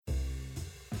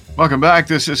Welcome back.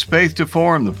 This is Faith to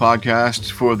Form, the podcast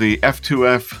for the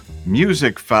F2F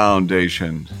Music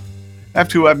Foundation.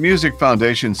 F2F Music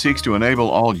Foundation seeks to enable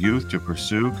all youth to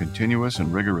pursue continuous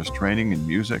and rigorous training in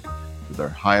music to their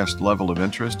highest level of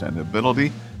interest and ability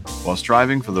while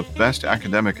striving for the best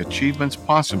academic achievements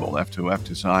possible. F2F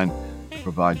designed to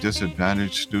provide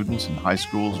disadvantaged students in high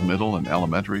schools, middle, and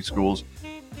elementary schools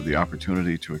with the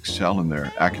opportunity to excel in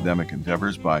their academic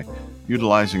endeavors by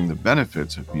utilizing the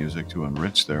benefits of music to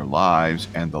enrich their lives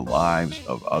and the lives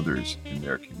of others in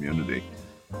their community.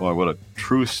 Boy, what a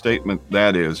true statement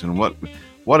that is, and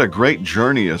what a great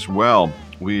journey as well.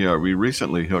 We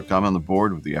recently hooked. I'm on the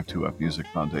board with the F2F Music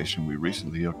Foundation. We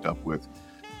recently hooked up with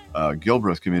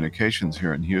Gilbreth Communications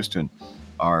here in Houston,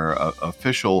 our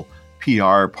official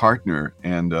PR partner,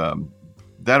 and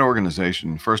that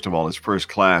organization, first of all, is first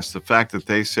class. The fact that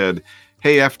they said,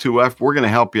 hey, F2F, we're going to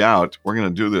help you out. We're going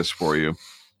to do this for you.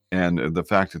 And the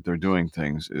fact that they're doing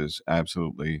things is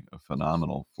absolutely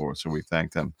phenomenal for us. So we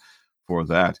thank them for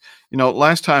that. You know,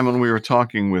 last time when we were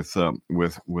talking with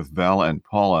Val and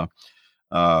Paula,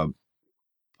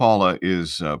 Paula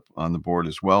is on the board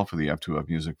as well for the F2F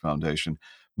Music Foundation.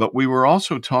 But we were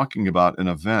also talking about an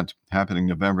event happening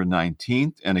November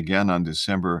 19th and again on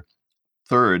December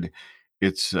 3rd.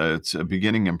 It's a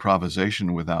beginning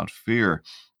improvisation without fear.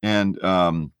 And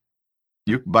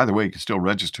you, by the way, you can still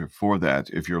register for that.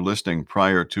 If you're listening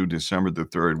prior to December the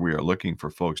 3rd, we are looking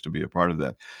for folks to be a part of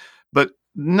that. But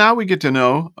now we get to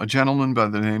know a gentleman by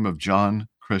the name of John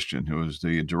Christian, who is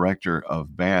the director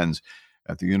of bands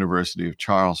at the University of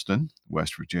Charleston,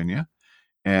 West Virginia.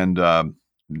 And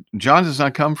John does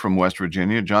not come from West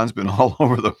Virginia. John's been all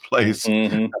over the place,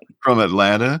 from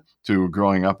Atlanta to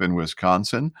growing up in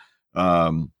Wisconsin.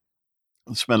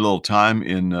 Spent a little time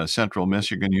in Central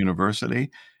Michigan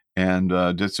University and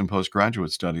did some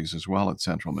postgraduate studies as well at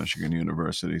Central Michigan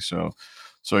University. So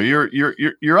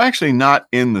you're actually not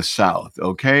in the South,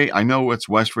 okay? I know it's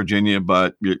West Virginia,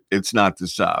 but it's not the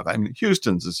South. I mean,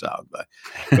 Houston's the South,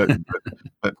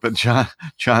 but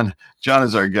John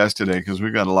is our guest today because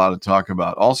we've got a lot to talk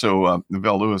about. Also,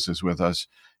 Vel Lewis is with us.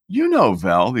 You know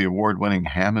Vel, the award-winning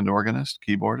Hammond organist,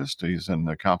 keyboardist. He's an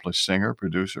accomplished singer,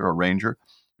 producer, arranger,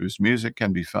 whose music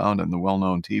can be found in the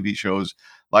well-known TV shows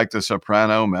like The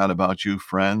Soprano, Mad About You,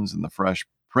 Friends, and The Fresh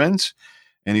Prince.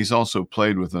 And he's also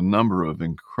played with a number of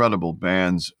incredible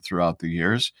bands throughout the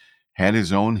years. Had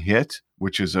his own hit,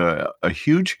 which is a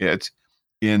huge hit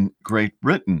in Great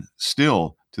Britain.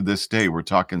 Still to this day, we're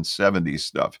talking 70s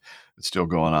stuff. It's still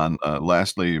going on.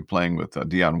 Lastly, playing with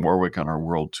Dionne Warwick on our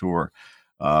world tour.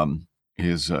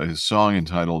 His song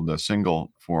entitled Song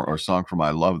for My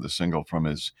Love, the single from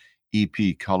his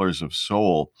EP Colors of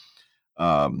Soul,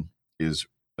 is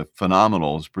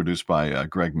phenomenal. It's produced by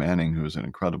Greg Manning, who is an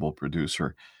incredible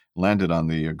producer. Landed on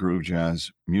the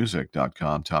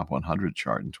GrooveJazzMusic.com Top 100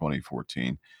 chart in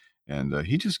 2014. And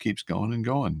he just keeps going and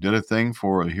going. Did a thing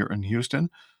for here in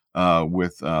Houston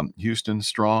with Houston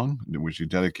Strong, which he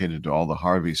dedicated to all the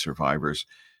Harvey survivors.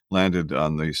 Landed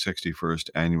on the 61st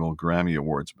Annual Grammy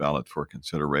Awards ballot for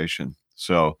consideration.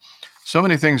 So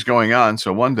many things going on.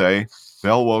 So one day,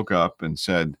 Bell woke up and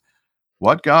said,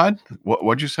 what, God?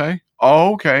 What'd you say?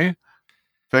 Oh, okay.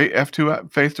 Faith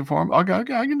to Form. Okay,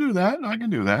 I can do that. I can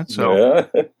do that. So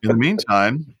in the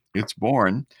meantime, it's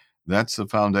born. That's the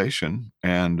foundation.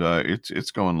 And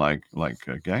it's going like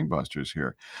gangbusters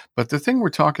here. But the thing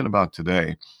we're talking about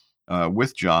today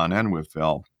with John and with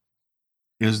Vel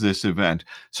is this event.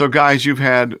 So guys, you've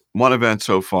had one event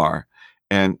so far.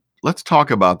 And let's talk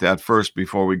about that first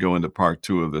before we go into part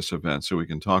two of this event so we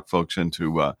can talk folks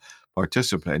into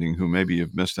participating who maybe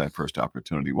have missed that first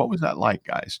opportunity. What was that like,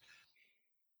 guys?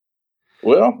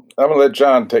 Well, I'm going to let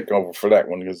John take over for that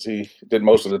one because he did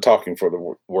most of the talking for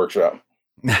the workshop.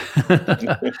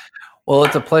 Well,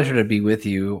 it's a pleasure to be with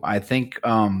you. I think,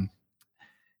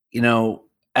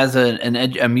 as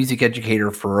a music educator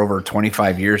for over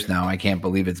 25 years now, I can't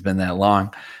believe it's been that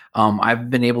long. I've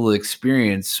been able to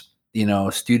experience,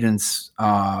 students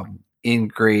in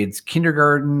grades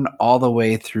kindergarten all the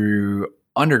way through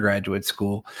undergraduate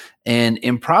school, and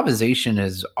improvisation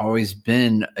has always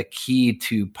been a key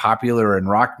to popular and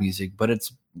rock music, but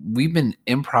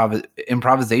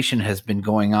improvisation has been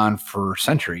going on for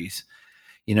centuries,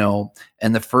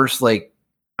 and the first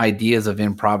ideas of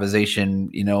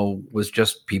improvisation, was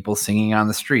just people singing on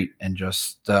the street and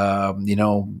just,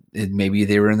 maybe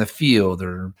they were in the field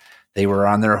or they were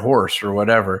on their horse or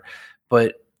whatever,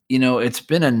 but, it's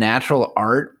been a natural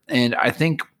art, and I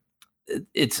think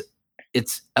it's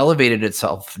elevated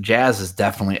itself. Jazz has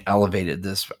definitely elevated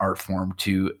this art form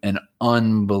to an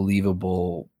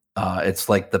unbelievable It's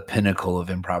like the pinnacle of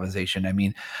improvisation. I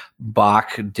mean,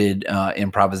 Bach did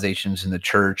improvisations in the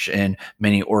church, and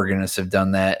many organists have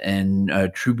done that, and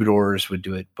troubadours would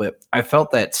do it. But I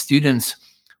felt that students,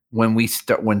 when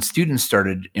students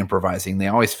started improvising, they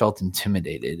always felt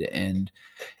intimidated, and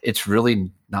it's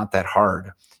really not that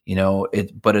hard,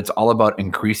 but it's all about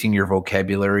increasing your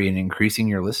vocabulary and increasing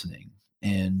your listening.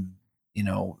 And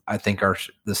I think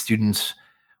the students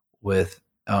with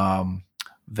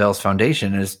Vale's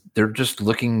Foundation they're just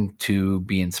looking to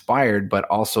be inspired, but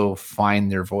also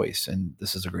find their voice, and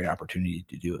this is a great opportunity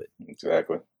to do it.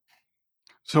 Exactly.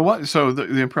 So the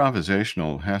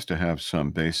improvisational has to have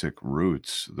some basic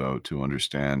roots, though, to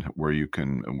understand where you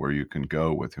can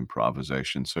go with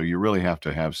improvisation. So you really have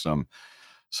to have some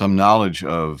knowledge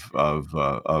of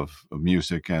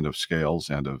music and of scales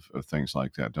and of things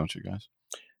like that, don't you guys?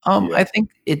 I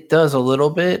think it does a little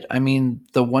bit. I mean,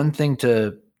 the one thing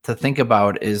to think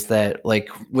about is that, like,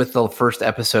 with the first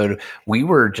episode, we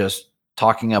were just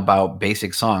talking about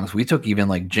basic songs. We took even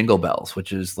like Jingle Bells,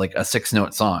 which is like a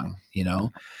 6-note song,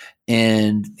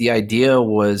 and the idea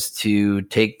was to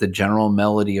take the general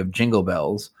melody of Jingle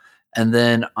Bells and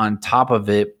then on top of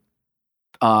it,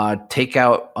 take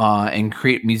out and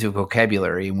create music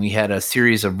vocabulary. And we had a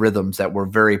series of rhythms that were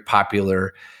very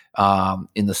popular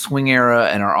in the swing era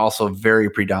and are also very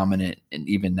predominant and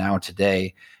even now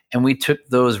today. And we took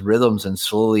those rhythms and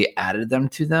slowly added them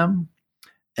to them.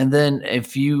 And then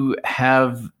if you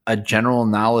have a general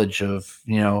knowledge of,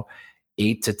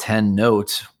 8 to 10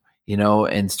 notes,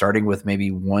 and starting with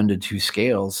maybe 1 to 2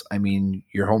 scales, I mean,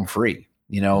 you're home free.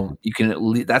 You can at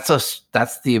least,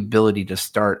 that's the ability to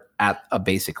start at a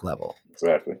basic level.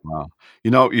 Exactly. Wow.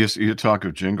 You talk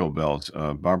of Jingle Bells.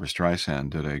 Barbara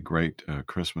Streisand did a great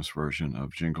Christmas version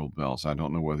of Jingle Bells. I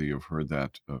don't know whether you've heard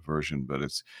that version, but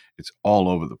it's all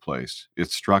over the place.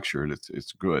 It's structured.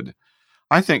 It's good.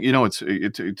 I think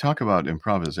you talk about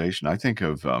improvisation. I think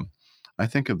of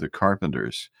the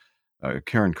Carpenters,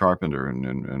 Karen Carpenter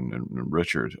and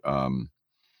Richard,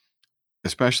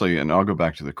 especially, and I'll go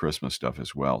back to the Christmas stuff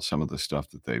as well. Some of the stuff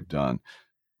that they've done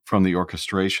from the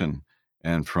orchestration.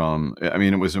 And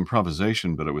it was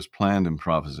improvisation, but it was planned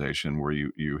improvisation where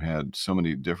you had so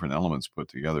many different elements put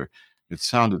together. It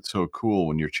sounded so cool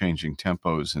when you're changing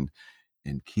tempos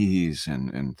and keys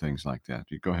and things like that.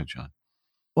 You go ahead, John.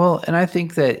 Well, and I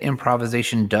think that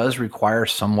improvisation does require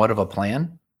somewhat of a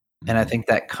plan. And I think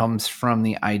that comes from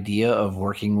the idea of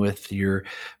working with your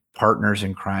partners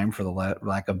in crime, for the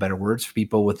lack of better words,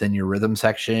 people within your rhythm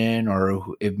section,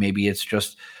 or if maybe it's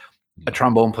just a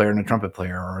trombone player and a trumpet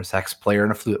player, or a sax player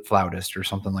and a flautist, or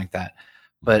something like that.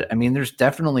 But I mean, there's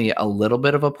definitely a little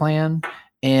bit of a plan,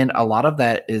 and a lot of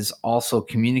that is also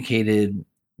communicated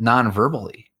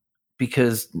non-verbally,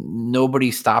 because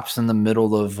nobody stops in the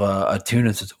middle of a tune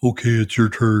and says, "Okay, it's your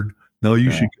turn. Now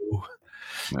you should go."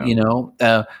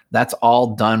 Yeah. That's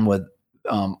all done with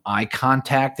eye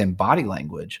contact and body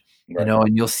language. Right.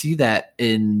 And you'll see that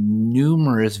in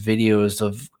numerous videos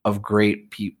of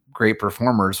great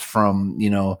performers, from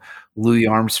Louis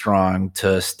Armstrong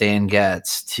to Stan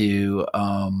Getz to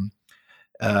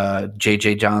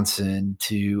J.J. Johnson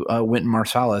to Wynton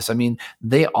Marsalis. I mean,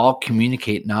 they all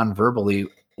communicate non-verbally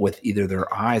with either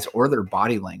their eyes or their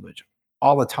body language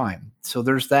all the time. So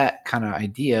there's that kind of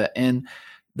idea, and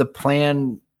the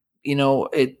plan,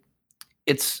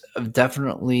 it's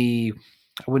definitely,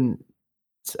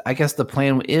 I guess the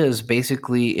plan is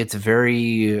basically, it's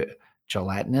very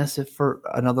gelatinous, if for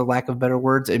another lack of better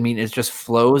words. I mean, it just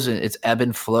flows, and it's ebb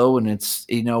and flow, and it's,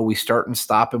 we start and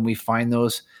stop, and we find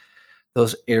those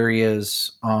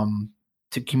areas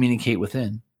to communicate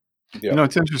within. Yeah.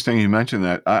 It's interesting you mentioned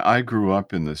that. I grew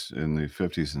up in the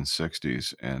 50s and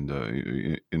 60s, and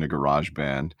in a garage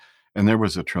band, and there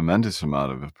was a tremendous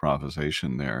amount of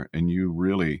improvisation there, and you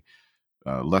really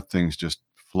let things just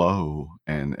flow,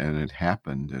 and it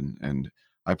happened. And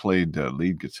I played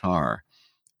lead guitar,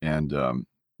 and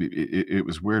it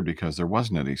was weird because there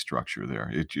wasn't any structure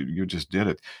there. You just did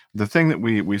it. The thing that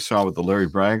we saw with the Larry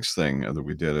Braggs thing that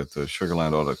we did at the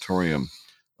Sugarland Auditorium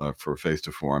for Face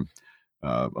to Form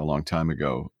a long time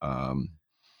ago,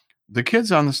 the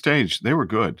kids on the stage, they were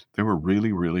good. They were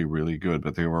really, really, really good,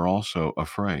 but they were also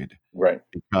afraid. Right.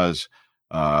 Because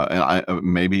and I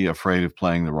maybe afraid of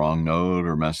playing the wrong note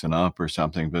or messing up or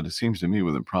something. But it seems to me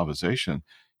with improvisation,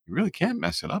 you really can't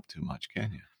mess it up too much,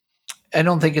 can you? I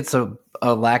don't think it's a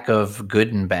lack of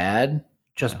good and bad,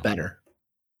 just better,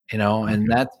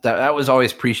 and that was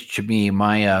always preached to me.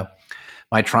 My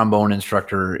trombone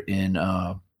instructor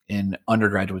in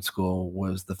undergraduate school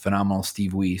was the phenomenal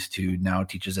Steve Wiest, who now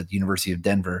teaches at the University of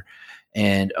Denver.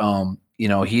 And,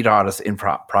 he taught us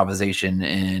improvisation,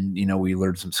 and, we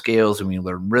learned some scales and we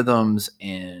learned rhythms,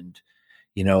 and,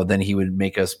 then he would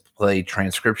make us play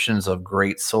transcriptions of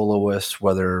great soloists,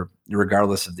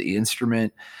 regardless of the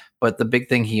instrument. But the big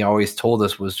thing he always told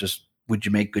us was just, would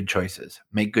you make good choices?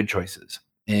 Make good choices.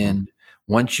 And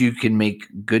once you can make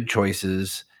good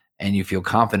choices and you feel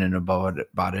confident about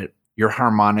it, your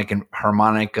harmonic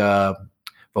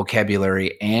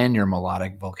vocabulary and your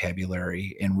melodic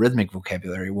vocabulary and rhythmic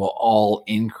vocabulary will all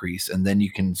increase, and then you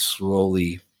can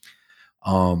slowly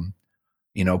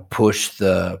push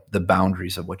the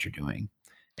boundaries of what you're doing.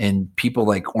 And people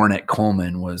like Ornette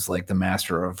Coleman was like the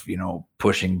master of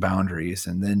pushing boundaries.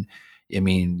 And then,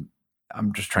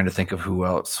 I'm just trying to think of who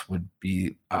else would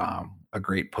be a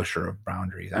great pusher of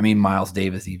boundaries. Miles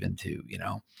Davis even too,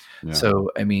 Yeah. So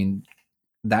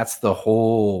that's the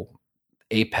whole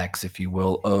apex, if you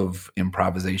will, of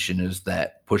improvisation, is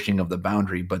that pushing of the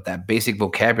boundary. But that basic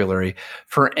vocabulary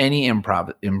for any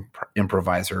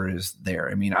improviser is there.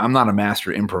 I'm not a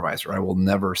master improviser. I will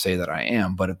never say that I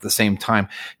am. But at the same time,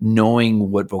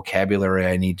 knowing what vocabulary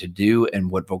I need to do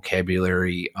and what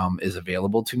vocabulary is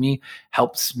available to me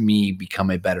helps me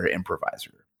become a better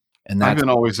improviser. And I've been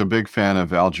always a big fan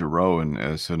of Al Jarreau, and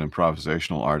as an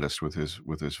improvisational artist with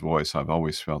his voice, I've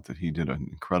always felt that he did an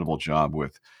incredible job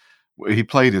he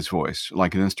played his voice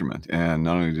like an instrument, and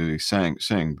not only did he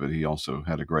sing, but he also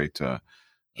had a great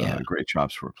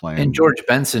chops for playing. And George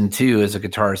Benson too, as a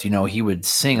guitarist, he would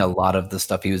sing a lot of the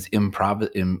stuff he was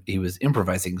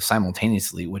improvising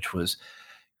simultaneously, which was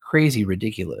crazy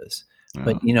ridiculous. Yeah.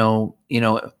 But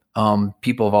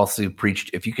people have also preached,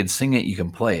 if you can sing it, you can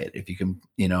play it. If you can,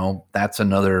 that's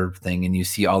another thing. And you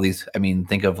see all these,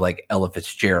 think of like Ella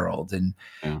Fitzgerald, and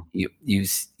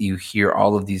you hear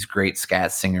all of these great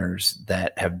scat singers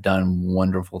that have done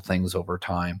wonderful things over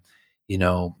time.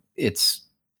 It's,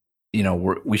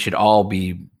 we should all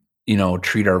be,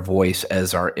 treat our voice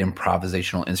as our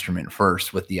improvisational instrument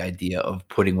first, with the idea of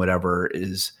putting whatever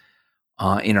is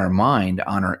in our mind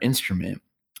on our instrument.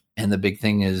 And the big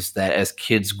thing is that as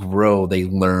kids grow, they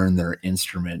learn their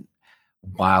instrument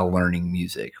while learning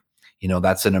music.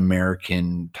 That's an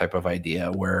American type of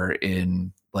idea, where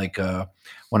when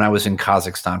I was in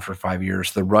Kazakhstan for 5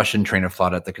 years, the Russian train of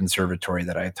thought at the conservatory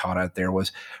that I taught out there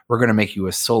was, we're going to make you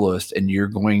a soloist, and you're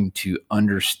going to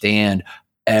understand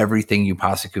everything you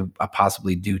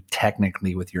possibly do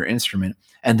technically with your instrument,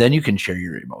 and then you can share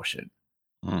your emotion.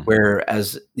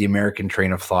 Whereas the American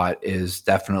train of thought is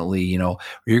definitely,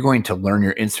 you're going to learn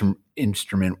your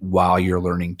instrument while you're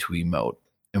learning to emote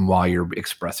and while you're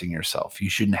expressing yourself.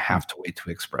 You shouldn't have to wait to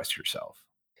express yourself.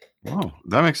 Oh,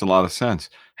 that makes a lot of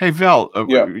sense. Hey, Val,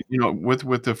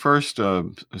 with the first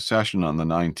session on the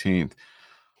 19th,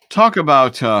 talk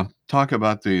about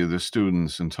the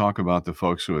students, and talk about the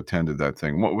folks who attended that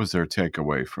thing. What was their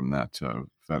takeaway from that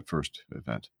first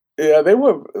event? Yeah, they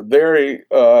were very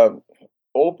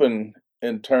open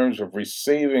in terms of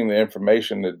receiving the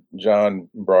information that John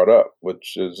brought up,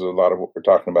 which is a lot of what we're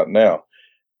talking about now.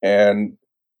 And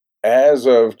as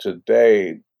of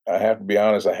today, I have to be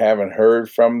honest, I haven't heard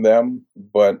from them,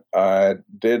 but I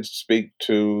did speak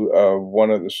to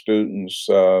one of the students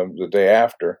the day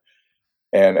after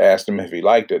and asked him if he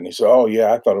liked it. And he said, "Oh,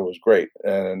 yeah, I thought it was great."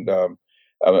 And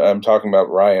I'm talking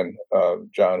about Ryan,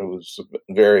 John, who was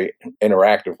very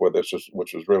interactive with us,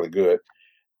 which was really good.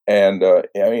 And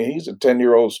he's a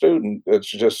 10-year-old student that's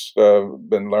just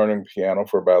been learning piano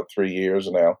for about 3 years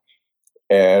now.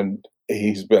 And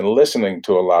he's been listening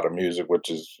to a lot of music, which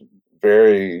is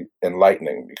very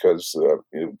enlightening, because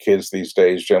kids these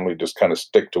days generally just kind of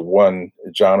stick to one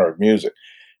genre of music.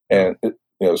 And,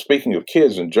 speaking of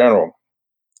kids in general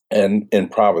and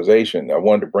improvisation, I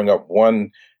wanted to bring up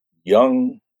one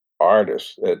young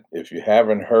artist that, if you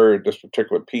haven't heard this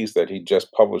particular piece that he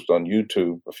just published on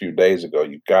YouTube a few days ago,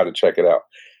 you've got to check it out.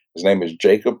 His name is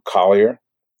Jacob Collier.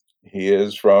 He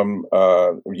is from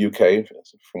UK,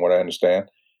 from what I understand.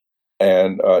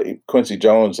 And Quincy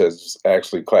Jones has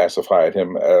actually classified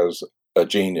him as a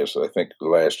genius, I think,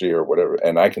 last year or whatever.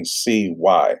 And I can see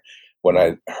why. When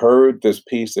I heard this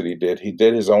piece that he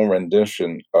did his own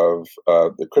rendition of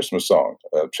the Christmas song,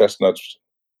 Chestnuts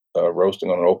Roasting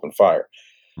on an Open Fire.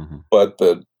 Mm-hmm. But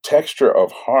the texture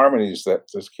of harmonies that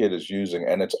this kid is using,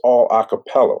 and it's all a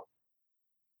cappella,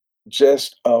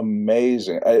 just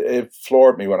amazing. It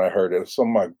floored me when I heard it. So,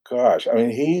 my gosh,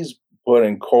 he's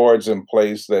putting chords in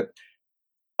place that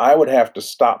I would have to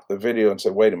stop the video and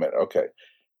say, wait a minute, okay,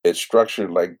 it's structured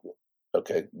like,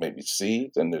 okay, maybe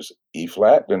C, then there's E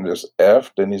flat, then there's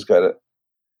F, then he's got a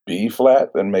B flat,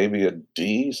 then maybe a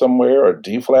D somewhere, or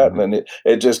D flat, and then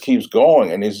it just keeps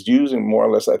going. And he's using more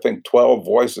or less, I think, 12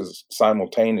 voices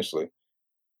simultaneously.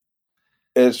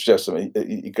 It's just, I mean,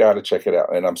 you got to check it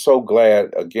out. And I'm so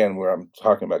glad, again, where I'm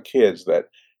talking about kids, that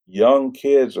young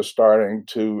kids are starting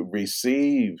to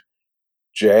receive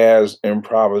jazz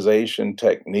improvisation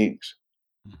techniques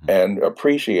Mhm. and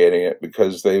appreciating it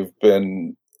because they've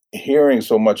been hearing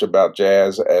so much about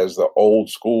jazz as the old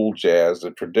school jazz,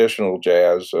 the traditional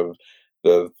jazz of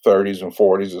the 30s and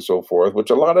 40s and so forth, which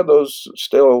a lot of those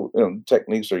still,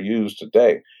 techniques are used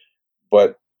today.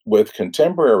 But with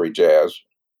contemporary jazz,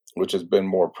 which has been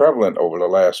more prevalent over the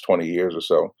last 20 years or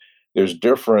so, there's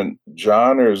different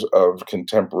genres of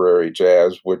contemporary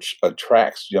jazz which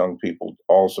attracts young people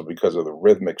also because of the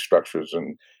rhythmic structures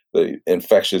and the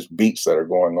infectious beats that are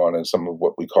going on in some of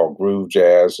what we call groove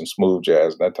jazz and smooth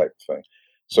jazz and that type of thing.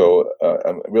 So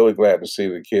I'm really glad to see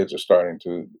the kids are starting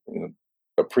to,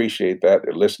 appreciate that.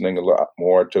 They're listening a lot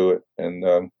more to it,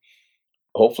 and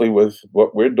hopefully with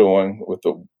what we're doing with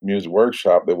the music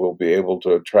workshop, that we'll be able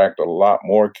to attract a lot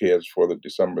more kids for the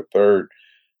December 3rd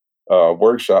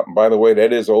workshop. And by the way,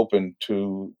 that is open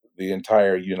to the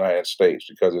entire United States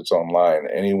because it's online.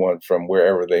 Anyone from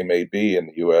wherever they may be in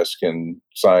the US can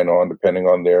sign on depending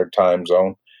on their time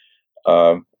zone.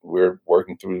 We're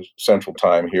working through Central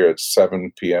Time here at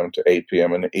 7 p.m. to 8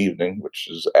 p.m. in the evening, which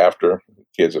is after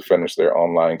kids have finished their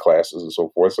online classes and so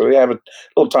forth. So they have a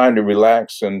little time to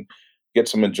relax and get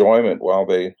some enjoyment while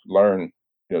they learn,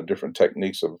 different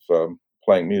techniques of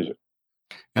playing music.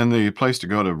 And the place to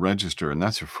go to register, and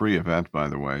that's a free event, by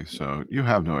the way, so you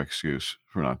have no excuse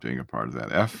for not being a part of that.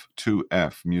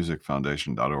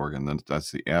 F2FmusicFoundation.org, and then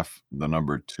that's the F, the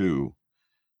number 2,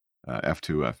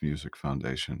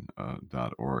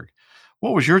 F2FmusicFoundation.org.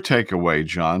 What was your takeaway,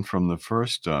 John, from the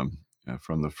first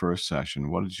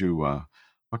session? What did you,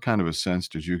 what kind of a sense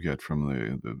did you get from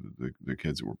the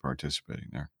kids that were participating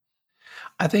there?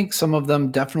 I think some of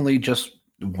them definitely just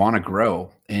want to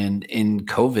grow. And in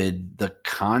COVID, the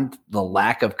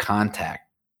lack of contact,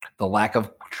 the lack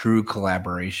of true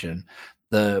collaboration,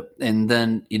 and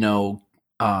then,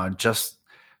 just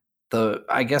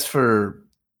I guess for,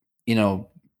 you know,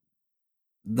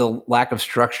 the lack of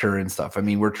structure and stuff. I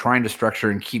mean, we're trying to structure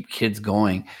and keep kids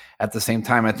going. At the same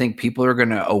time, I think people are going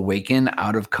to awaken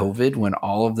out of COVID when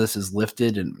all of this is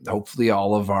lifted, and hopefully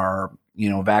all of our,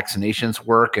 vaccinations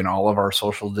work, and all of our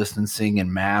social distancing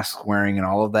and mask wearing and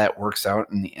all of that works out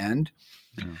in the end.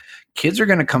 Yeah. Kids are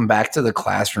going to come back to the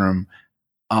classroom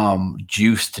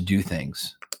juiced to do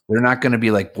things. They're not going to be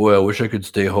like, boy, I wish I could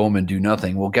stay home and do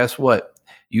nothing. Well, guess what?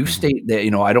 You state that,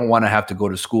 I don't want to have to go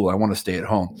to school. I want to stay at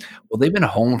home. Well, they've been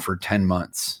home for 10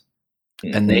 months.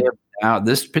 And they have now,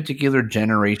 this particular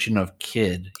generation of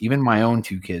kid, even my own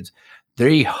 2 kids,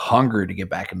 they hunger to get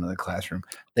back into the classroom.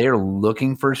 They are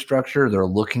looking for structure. They're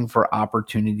looking for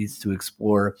opportunities to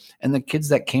explore. And the kids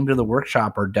that came to the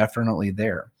workshop are definitely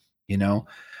there. They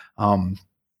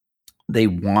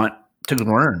want to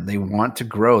learn. They want to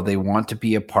grow. They want to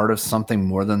be a part of something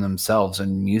more than themselves.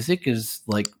 And music is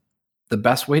like the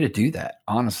best way to do that,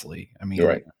 honestly. I mean,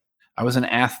 Right. I was an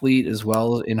athlete as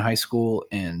well in high school,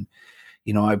 and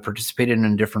I participated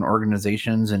in different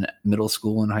organizations in middle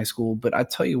school and high school. But I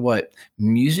tell you what,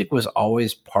 music was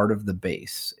always part of the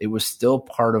base. It was still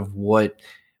part of what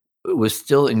it was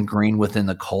still ingrained within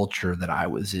the culture that I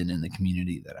was in the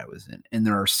community that I was in. And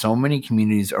there are so many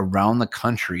communities around the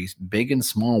country, big and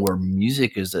small, where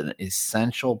music is an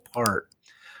essential part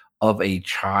of a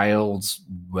child's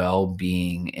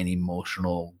well-being and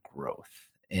emotional growth.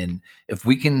 And if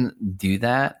we can do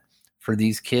that for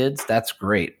these kids, that's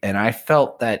great. And I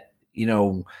felt that,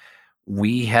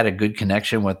 we had a good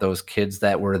connection with those kids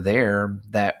that were there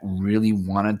that really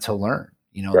wanted to learn.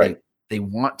 Right. They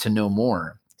want to know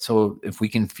more. So if we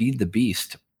can feed the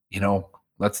beast,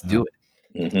 let's do it.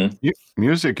 Hmm.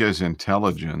 Music is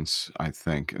intelligence, I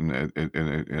think, and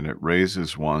it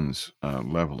raises one's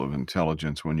level of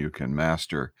intelligence when you can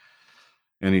master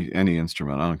any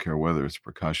instrument. I don't care whether it's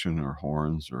percussion or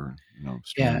horns or Yeah,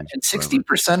 strings, and whatever.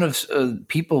 60% of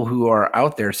people who are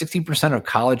out there, 60% of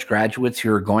college graduates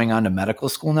who are going on to medical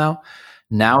school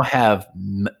now have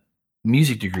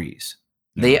music degrees.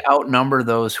 They Yeah. outnumber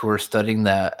those who are studying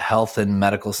the health and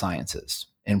medical sciences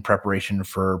in preparation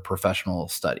for professional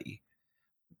study.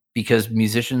 Because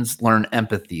musicians learn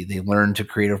empathy, they learn to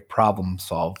creative problem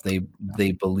solve. They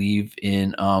believe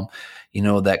in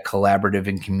that collaborative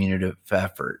and community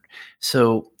effort.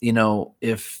 So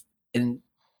if and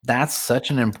that's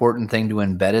such an important thing to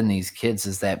embed in these kids,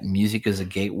 is that music is a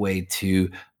gateway to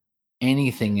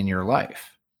anything in your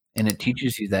life, and it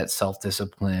teaches you that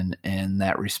self-discipline and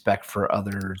that respect for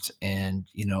others, and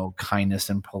kindness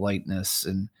and politeness,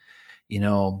 and you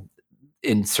know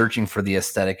in searching for the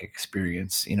aesthetic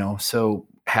experience. So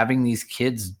having these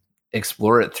kids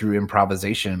explore it through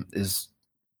improvisation is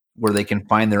where they can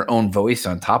find their own voice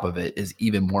on top of it is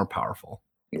even more powerful.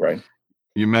 Right.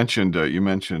 You mentioned going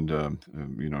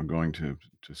to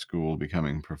school,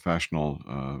 becoming professional,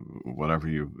 whatever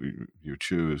you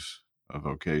choose a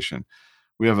vocation.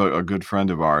 We have a good friend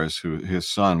of ours who his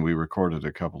son, we recorded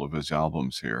a couple of his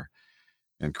albums here.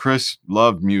 And Chris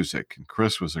loved music. And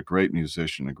Chris was a great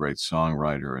musician, a great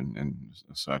songwriter and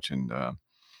such. And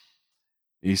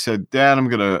he said, Dad, I'm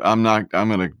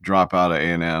gonna drop out of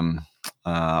A&M.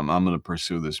 I'm gonna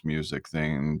pursue this music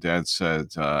thing. And Dad said,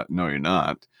 no, you're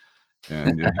not.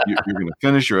 And you're going to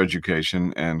finish your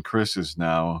education. And Chris is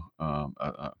now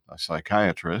a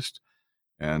psychiatrist.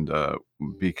 And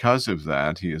because of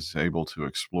that, he is able to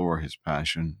explore his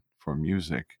passion for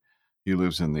music. He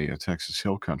lives in the Texas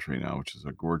Hill Country now, which is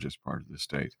a gorgeous part of the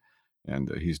state.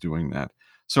 And he's doing that.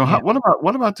 So Yeah.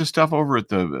 what about the stuff over at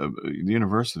the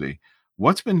university?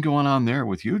 What's been going on there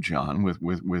with you, John,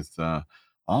 with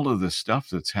all of the stuff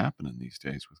that's happening these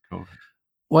days with COVID?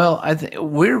 Well, I think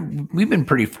we've been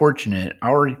pretty fortunate.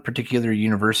 Our particular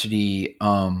university,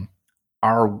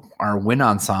 our wind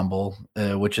ensemble,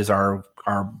 which is our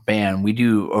band, we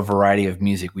do a variety of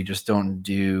music. We just don't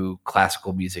do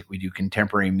classical music. We do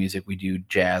contemporary music. We do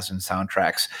jazz and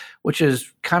soundtracks, which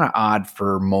is kind of odd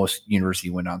for most university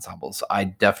wind ensembles. I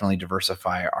definitely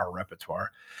diversify our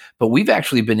repertoire, but we've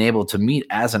actually been able to meet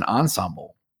as an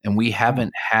ensemble, and we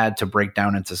haven't had to break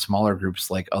down into smaller groups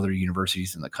like other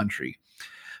universities in the country.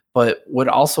 But what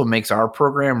also makes our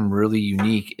program really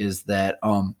unique is that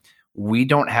we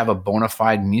don't have a bona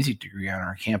fide music degree on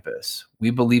our campus. We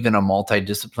believe in a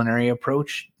multidisciplinary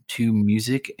approach to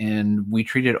music, and we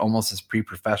treat it almost as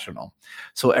pre-professional.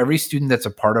 So every student that's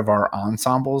a part of our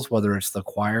ensembles, whether it's the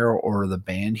choir or the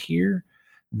band here,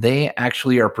 they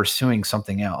actually are pursuing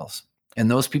something else.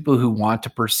 And those people who want to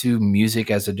pursue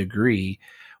music as a degree,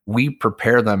 we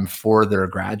prepare them for their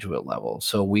graduate level.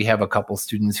 So we have a couple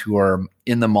students who are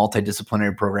in the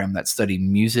multidisciplinary program that study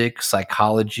music,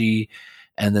 psychology,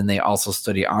 and then they also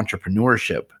study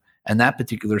entrepreneurship. And that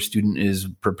particular student is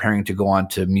preparing to go on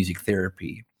to music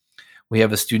therapy. We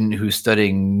have a student who's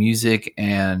studying music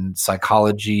and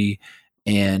psychology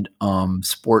and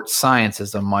sports science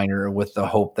as a minor, with the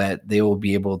hope that they will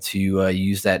be able to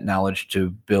use that knowledge to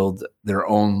build their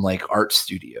own like art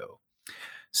studio.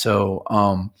 So,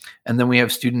 and then we have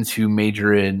students who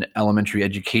major in elementary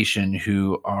education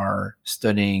who are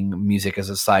studying music as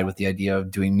a side with the idea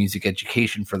of doing music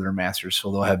education for their master's. So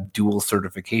they'll have dual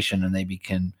certification, and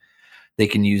they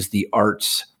can use the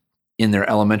arts in their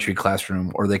elementary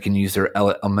classroom, or they can use their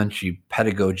elementary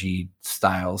pedagogy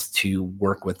styles to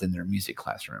work within their music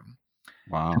classroom.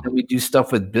 Wow. And then we do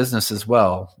stuff with business as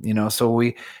well. So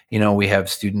we have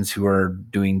students who are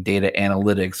doing data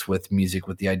analytics with music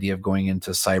with the idea of going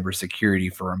into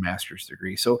cybersecurity for a master's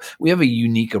degree. So we have a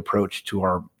unique approach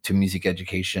to music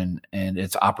education and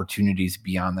its opportunities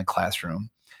beyond the classroom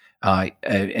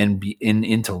and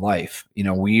into life.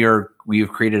 We have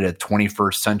created a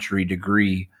 21st century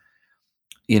degree,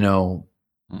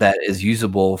 that is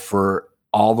usable for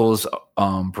all those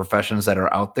professions that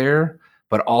are out there,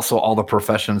 but also all the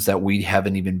professions that we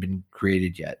haven't even been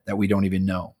created yet, that we don't even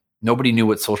know. Nobody knew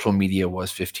what social media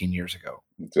was 15 years ago.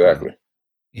 Exactly.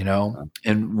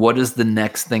 And what is the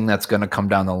next thing that's going to come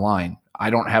down the line? I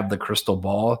don't have the crystal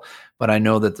ball, but I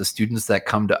know that the students that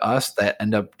come to us that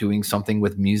end up doing something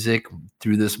with music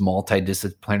through this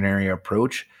multidisciplinary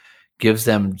approach gives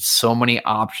them so many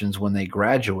options when they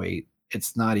graduate.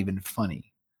 It's not even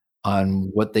funny on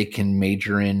what they can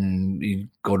major in. You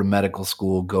go to medical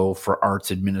school, go for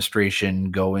arts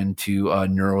administration, go into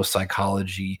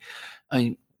neuropsychology.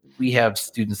 We have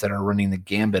students that are running the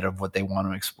gambit of what they want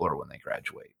to explore when they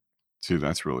graduate. See,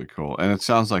 that's really cool. And it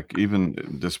sounds like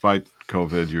even despite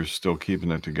COVID, you're still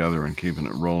keeping it together and keeping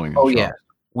it rolling. Oh, yeah.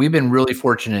 We've been really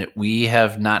fortunate. We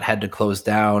have not had to close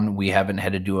down. We haven't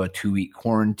had to do a 2-week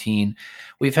quarantine.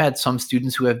 We've had some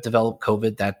students who have developed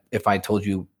COVID that if I told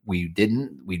you we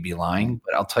didn't, we'd be lying.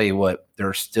 But I'll tell you what,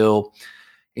 there's still,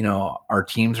 our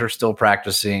teams are still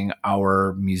practicing.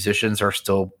 Our musicians are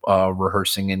still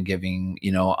rehearsing and giving,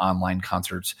 online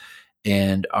concerts.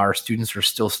 And our students are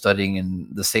still studying in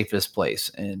the safest place.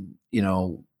 And,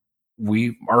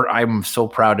 I'm so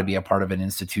proud to be a part of an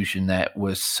institution that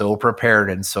was so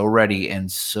prepared and so ready and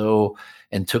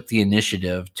took the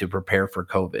initiative to prepare for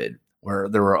COVID, where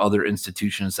there were other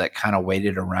institutions that kind of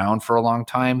waited around for a long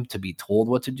time to be told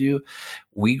what to do.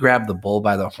 We grabbed the bull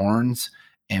by the horns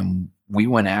and we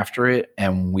went after it,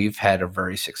 and we've had a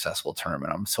very successful term.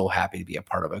 And I'm so happy to be a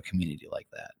part of a community like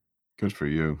that. Good for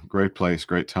you. Great place,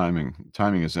 great timing.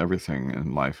 Timing is everything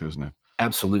in life, isn't it?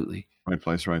 Absolutely. Right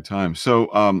place, right time.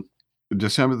 So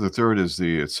December the 3rd is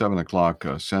it's 7 o'clock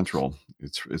Central.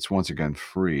 It's once again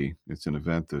free. It's an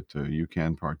event that you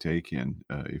can partake in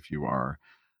if you are,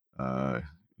 uh,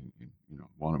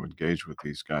 want to engage with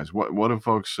these guys. What do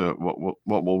folks? What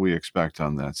will we expect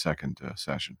on that second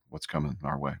session? What's coming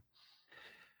our way?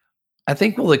 I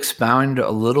think we'll expound a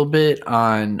little bit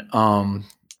on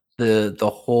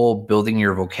the whole building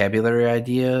your vocabulary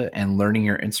idea and learning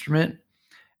your instrument,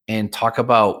 and talk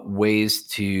about ways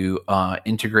to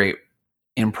integrate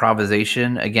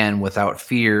improvisation again without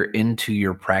fear into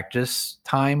your practice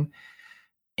time,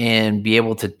 and be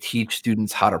able to teach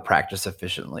students how to practice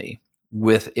efficiently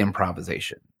with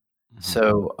improvisation. Mm-hmm.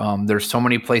 So there's so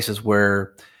many places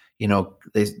where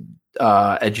they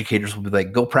educators will be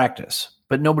like, go practice,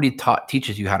 but nobody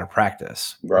teaches you how to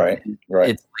practice. Right.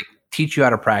 It's like, teach you how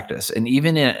to practice. And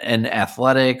even in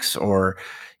athletics or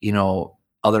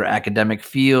other academic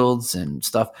fields and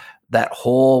stuff, that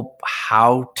whole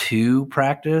how to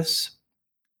practice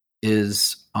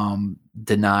is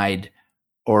denied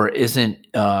or isn't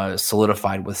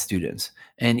solidified with students.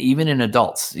 And even in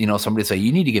adults, somebody say,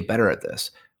 you need to get better at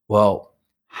this. Well,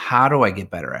 how do I get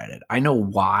better at it? I know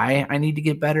why I need to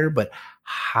get better, but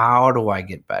how do I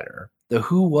get better? The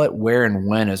who, what, where, and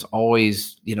when is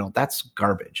always, that's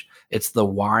garbage. It's the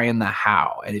why and the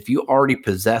how. And if you already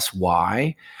possess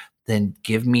why, then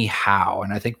give me how.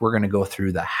 And I think we're going to go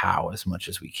through the how as much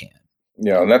as we can.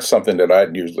 Yeah, and that's something that I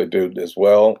usually do as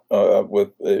well with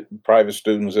private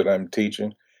students that I'm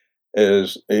teaching,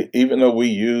 is even though we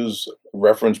use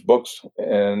reference books,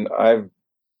 and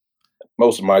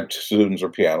most of my students are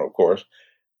piano, of course,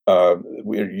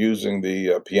 we're using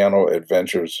the Piano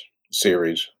Adventures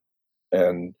series.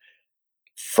 And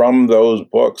from those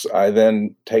books, I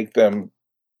then take them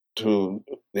to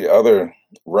the other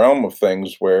realm of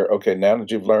things where, okay, now that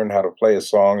you've learned how to play a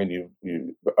song and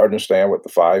you understand what the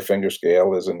 5-finger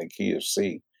scale is in the key of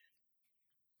C,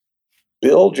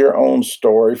 build your own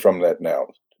story from that now.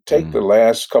 Take the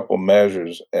last couple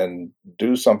measures and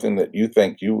do something that you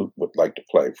think you would like to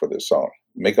play for this song.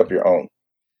 Make up your own.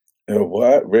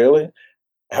 What? Really?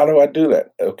 How do I do that?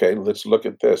 Okay, let's look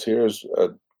at this. Here's a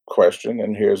question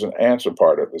and here's an answer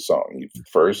part of the song. The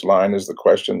first line is the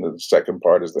question, the second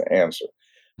part is the answer.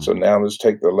 So now let's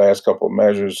take the last couple of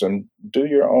measures and do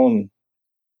your own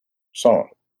song.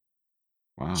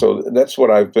 Wow. So that's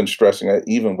what I've been stressing,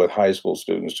 even with high school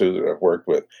students too that I've worked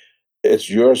with.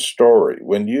 It's your story.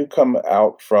 When you come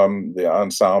out from the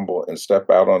ensemble and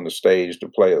step out on the stage to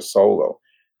play a solo,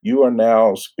 you are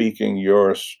now speaking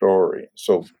your story.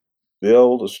 So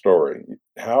build a story.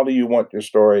 How do you want your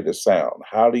story to sound?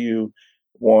 How do you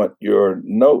want your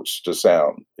notes to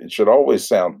sound? It should always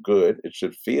sound good. It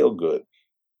should feel good.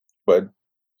 But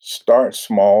start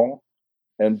small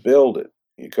and build it,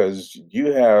 because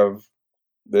you have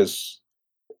this,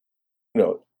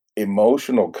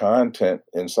 emotional content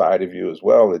inside of you as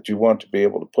well that you want to be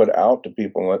able to put out to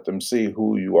people and let them see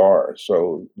who you are.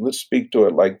 So let's speak to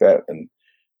it like that and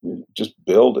just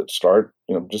build it. Start,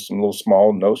 just some little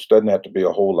small notes. Doesn't have to be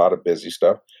a whole lot of busy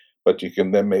stuff, but you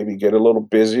can then maybe get a little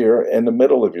busier in the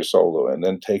middle of your solo and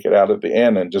then take it out at the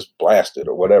end and just blast it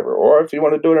or whatever. Or if you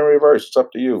want to do it in reverse, it's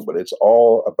up to you, but it's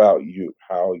all about you,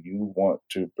 how you want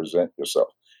to present yourself.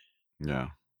 Yeah.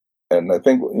 And I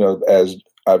think, as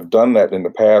I've done that in the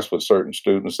past with certain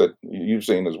students that you've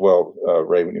seen as well,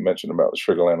 Ray, when you mentioned about the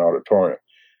Sugar Land Auditorium,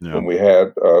 when we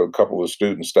had a couple of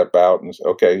students step out and say,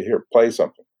 okay, here, play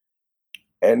something.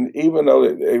 And even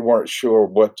though they weren't sure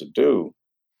what to do,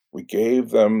 we gave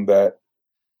them that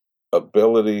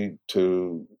ability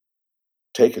to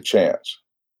take a chance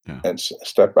and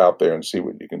step out there and see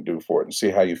what you can do for it and see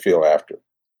how you feel after.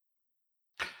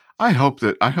 I hope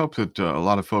that a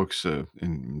lot of folks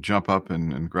jump up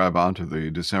and grab onto the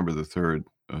December the 3rd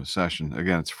session.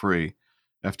 Again, it's free,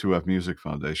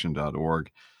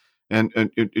 f2fmusicfoundation.org. And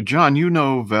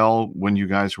John, Vel, when you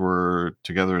guys were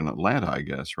together in Atlanta, I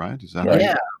guess, right? Is that right?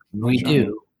 Yeah, we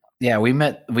do. Yeah, we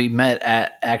met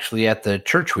at the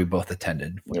church we both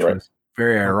attended, which was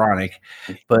very ironic.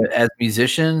 But as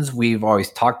musicians, we've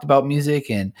always talked about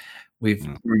music, and we've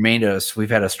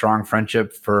we've had a strong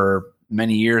friendship for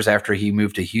many years. After he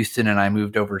moved to Houston and I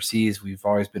moved overseas, we've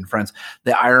always been friends.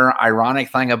 The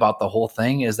ironic thing about the whole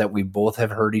thing is that we both have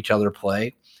heard each other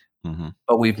play,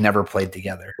 but we've never played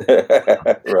together.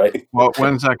 Right. Well,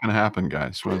 when's that going to happen,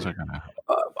 guys? When's that going to happen?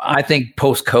 I think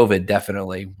post-COVID,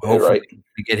 definitely. Hopefully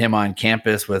we get him on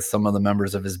campus with some of the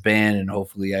members of his band, and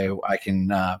hopefully I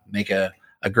can make a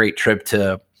great trip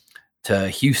to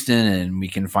Houston, and we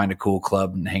can find a cool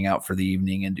club and hang out for the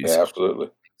evening and do something. Absolutely.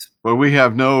 Well, we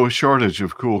have no shortage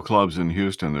of cool clubs in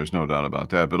Houston. There's no doubt about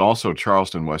that. But also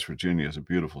Charleston, West Virginia is a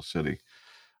beautiful city.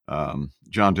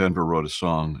 John Denver wrote a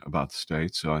song about the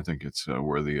state, so I think it's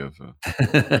worthy of.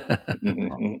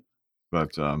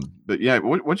 But yeah,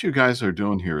 what you guys are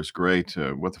doing here is great.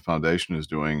 What the foundation is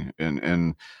doing,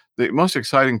 and the most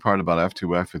exciting part about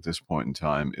F2F at this point in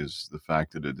time is the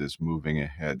fact that it is moving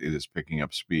ahead. It is picking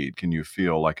up speed. Can you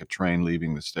feel like a train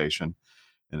leaving the station,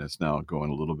 and it's now going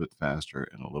a little bit faster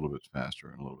and a little bit faster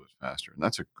and a little bit faster, and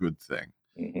that's a good thing.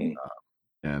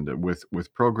 And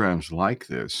with programs like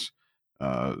this.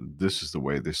 This is the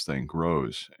way this thing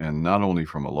grows, and not only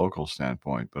from a local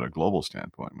standpoint, but a global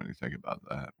standpoint. When you think about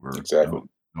that, we're Exactly.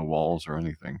 no walls or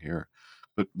anything here.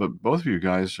 But both of you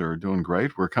guys are doing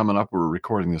great. We're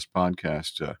recording this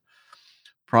podcast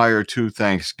prior to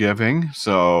Thanksgiving,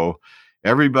 so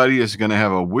everybody is going to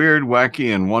have a weird,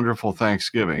 wacky, and wonderful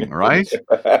Thanksgiving, right?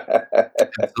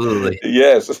 Absolutely.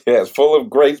 Yes, full of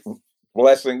great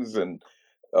blessings and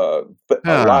a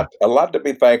lot to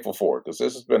be thankful for, because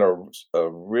this has been a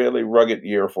really rugged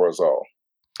year for us all.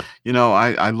 You know,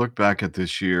 I look back at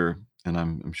this year, and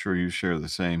I'm sure you share the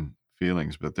same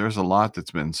feelings, but there's a lot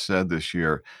that's been said this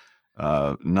year,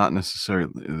 not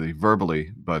necessarily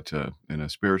verbally, but in a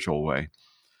spiritual way,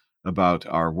 about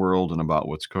our world and about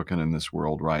what's cooking in this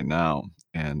world right now.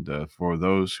 And for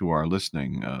those who are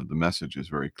listening, the message is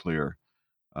very clear,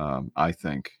 I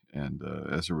think. And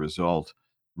as a result,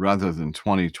 rather than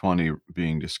 2020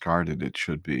 being discarded, it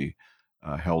should be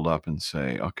held up and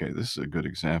say, okay, this is a good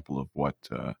example of what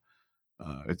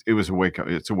it was a wake up.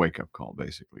 It's a wake up call,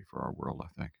 basically, for our world, I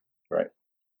think. Right.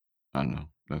 I don't know.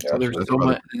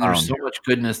 There's so much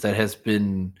goodness that has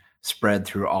been spread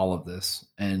through all of this,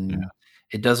 and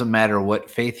it doesn't matter what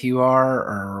faith you are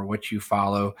or what you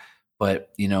follow.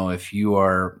 But if you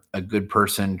are a good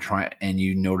person, and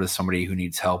you notice somebody who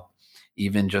needs help,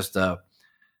 even just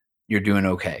you're doing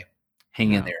okay.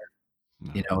 Hang in there.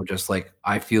 Just like,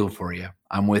 I feel for you.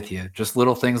 I'm with you. Just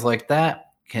little things like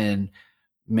that can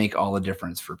make all the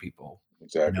difference for people.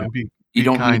 Exactly. You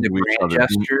don't need a grand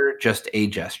gesture, just a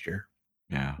gesture.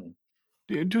 Yeah.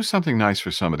 Do something nice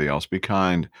for somebody else. Be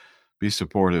kind. Be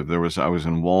supportive. I was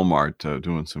in Walmart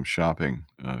doing some shopping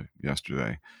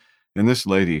yesterday, and this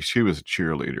lady, she was a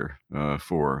cheerleader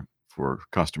for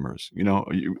customers.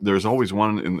 There's always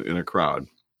one in a crowd.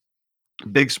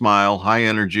 Big smile, high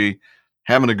energy,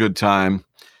 having a good time.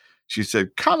 She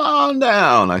said, "Come on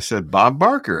down." I said, "Bob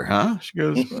Barker, huh?" She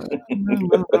goes, "No,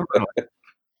 not really."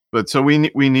 But so we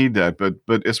need that.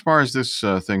 But as far as this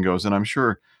thing goes, and I'm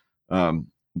sure, John,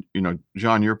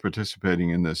 you're participating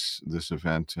in this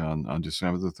event on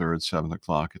December the 3rd,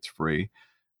 7:00. It's free.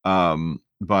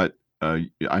 But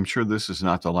I'm sure this is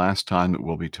not the last time that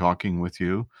we'll be talking with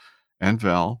you and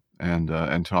Val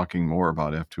and talking more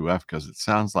about F2F, because it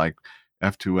sounds like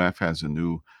F2F has a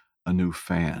new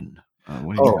fan.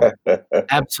 What do you think?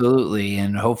 Absolutely,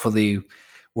 and hopefully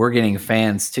we're getting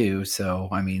fans too. So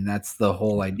that's the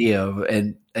whole idea of,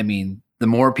 and the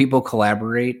more people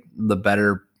collaborate, the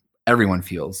better everyone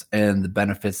feels, and the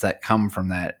benefits that come from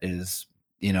that is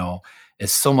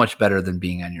so much better than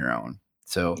being on your own.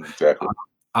 So exactly.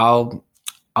 I'll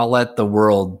let the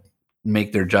world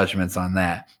make their judgments on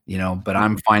that, but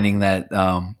I'm finding that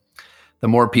the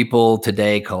more people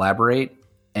today collaborate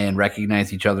and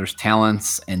recognize each other's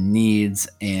talents and needs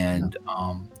and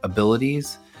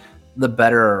abilities, the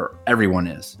better everyone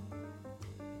is.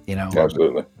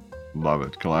 Absolutely. Love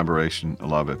it. Collaboration. I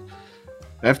love it.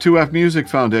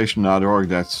 F2FmusicFoundation.org.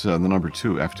 That's the number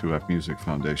 2,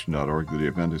 F2FmusicFoundation.org. The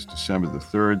event is December the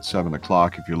 3rd,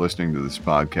 7:00. If you're listening to this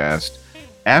podcast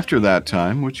after that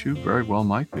time, which you very well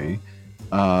might be,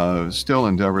 still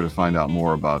endeavor to find out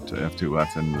more about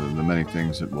F2F and the many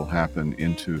things that will happen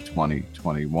into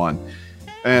 2021.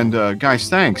 And guys,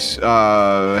 thanks.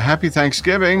 Happy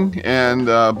Thanksgiving. And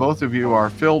both of you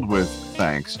are filled with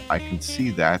thanks. I can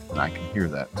see that, and I can hear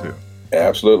that too.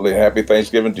 Absolutely. Happy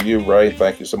Thanksgiving to you, Ray.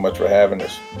 Thank you so much for having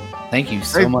us. Thank you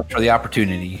so much for the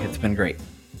opportunity. It's been great.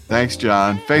 Thanks,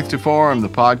 John. Faith to Forum, the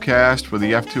podcast for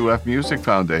the F2F Music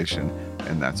Foundation.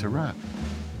 And that's a wrap.